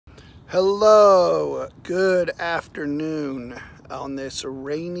Hello, good afternoon on this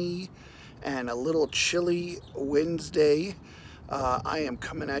rainy and a little chilly Wednesday. I am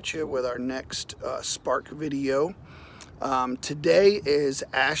coming at you with our next Spark video. Today is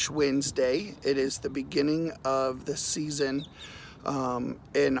Ash Wednesday. It is the beginning of the season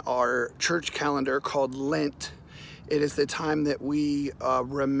in our church calendar called Lent. It is the time that we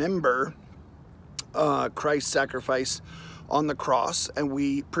remember Christ's sacrifice on the cross, and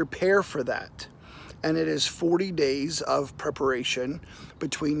we prepare for that. And it is 40 days of preparation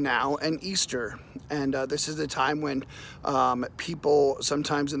between now and Easter. And this is the time when people,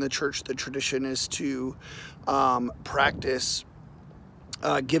 sometimes in the church, the tradition is to practice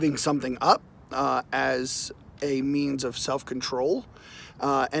giving something up as a means of self-control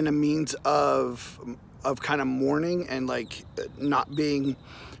and a means of kind of mourning and like not being,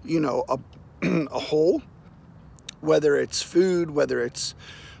 a whole. Whether it's food, whether it's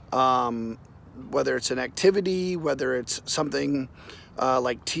an activity, whether it's something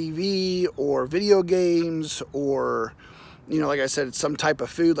like TV or video games, or like I said, it's some type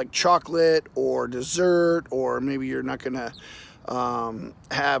of food like chocolate or dessert, or maybe you're not gonna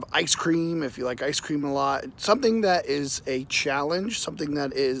have ice cream if you like ice cream a lot. Something that is a challenge, something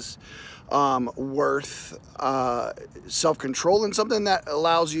that is worth self-control, and something that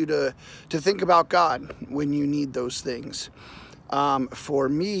allows you to think about God when you need those things. For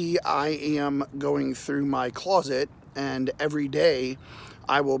me, I am going through my closet, and every day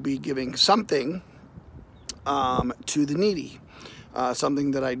I will be giving something to the needy.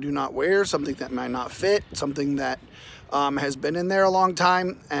 Something that I do not wear, something that might not fit, something that has been in there a long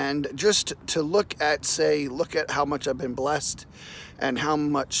time, and just to look at how much I've been blessed and how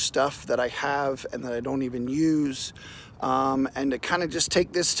much stuff that I have and that I don't even use, and to kind of just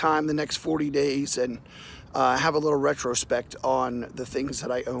take this time, the next 40 days, and have a little retrospect on the things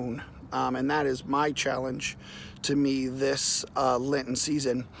that I own. And that is my challenge to me this Lenten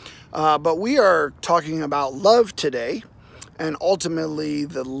season. But we are talking about love today. And ultimately,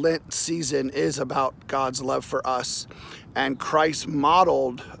 the Lent season is about God's love for us. And Christ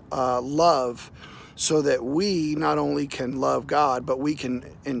modeled love so that we not only can love God, but we can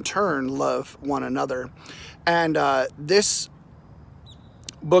in turn love one another. And this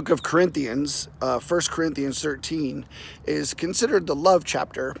book of Corinthians, 1 Corinthians 13, is considered the love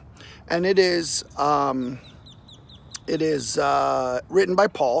chapter. And it is written by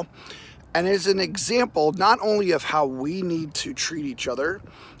Paul. And it's an example not only of how we need to treat each other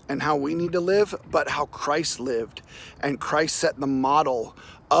and how we need to live, but how Christ lived. And Christ set the model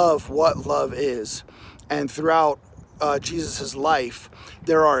of what love is. And throughout Jesus' life,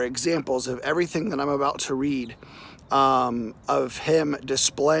 there are examples of everything that I'm about to read, of him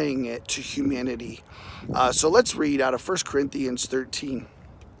displaying it to humanity. So let's read out of 1 Corinthians 13.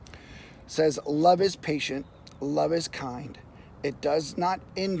 It says, "Love is patient, love is kind. It does not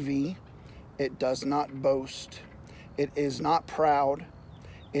envy. It does not boast. It is not proud.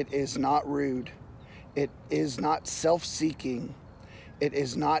 It is not rude. It is not self-seeking. It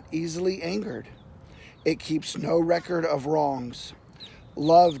is not easily angered. It keeps no record of wrongs.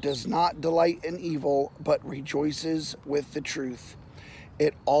 Love does not delight in evil, but rejoices with the truth.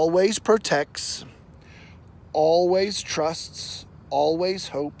 It always protects, always trusts, always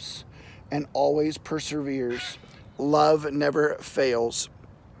hopes, and always perseveres. Love never fails."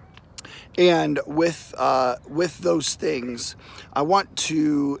 And with those things, I want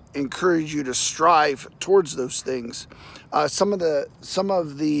to encourage you to strive towards those things. Some of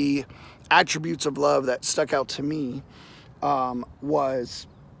the attributes of love that stuck out to me was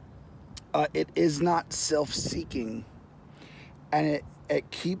it is not self-seeking, and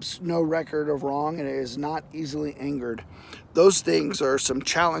it keeps no record of wrong, and it is not easily angered. Those things are some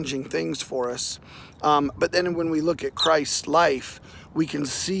challenging things for us. But then when we look at Christ's life, we can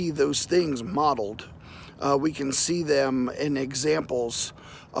see those things modeled. We can see them in examples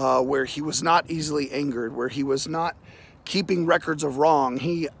where he was not easily angered, where he was not keeping records of wrong.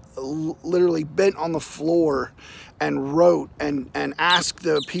 He literally bent on the floor and wrote and asked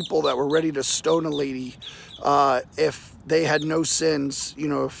the people that were ready to stone a lady if they had no sins,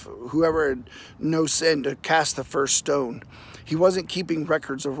 if whoever had no sin, to cast the first stone. He wasn't keeping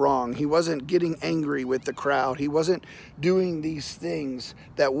records of wrong. He wasn't getting angry with the crowd. He wasn't doing these things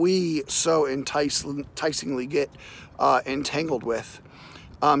that we so enticingly get entangled with.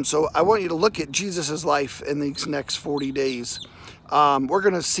 So I want you to look at Jesus' life in these next 40 days. We're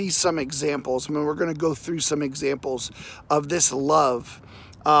going to see some examples. We're going to go through some examples of this love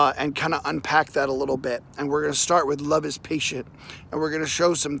and kind of unpack that a little bit. And we're going to start with love is patient, and we're going to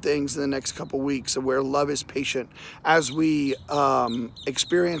show some things in the next couple weeks of where love is patient as we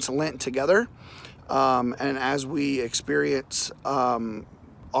experience Lent together, and as we experience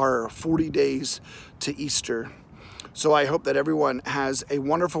our 40 days to Easter. So I hope that everyone has a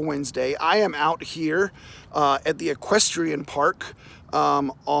wonderful Wednesday. I am out here at the Equestrian Park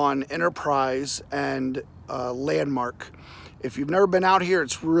on Enterprise and Landmark. If you've never been out here,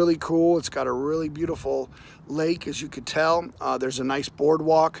 it's really cool. It's got a really beautiful lake, as you could tell. There's a nice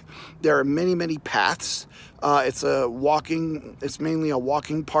boardwalk. There are many, many paths. It's mainly a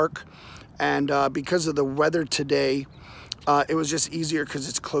walking park. And because of the weather today, it was just easier because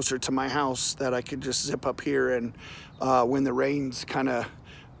it's closer to my house that I could just zip up here, and when the rains kind of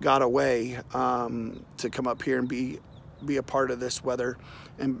got away, to come up here and be a part of this weather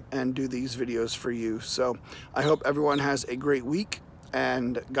and do these videos for you. So I hope everyone has a great week,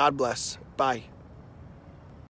 and God bless. Bye.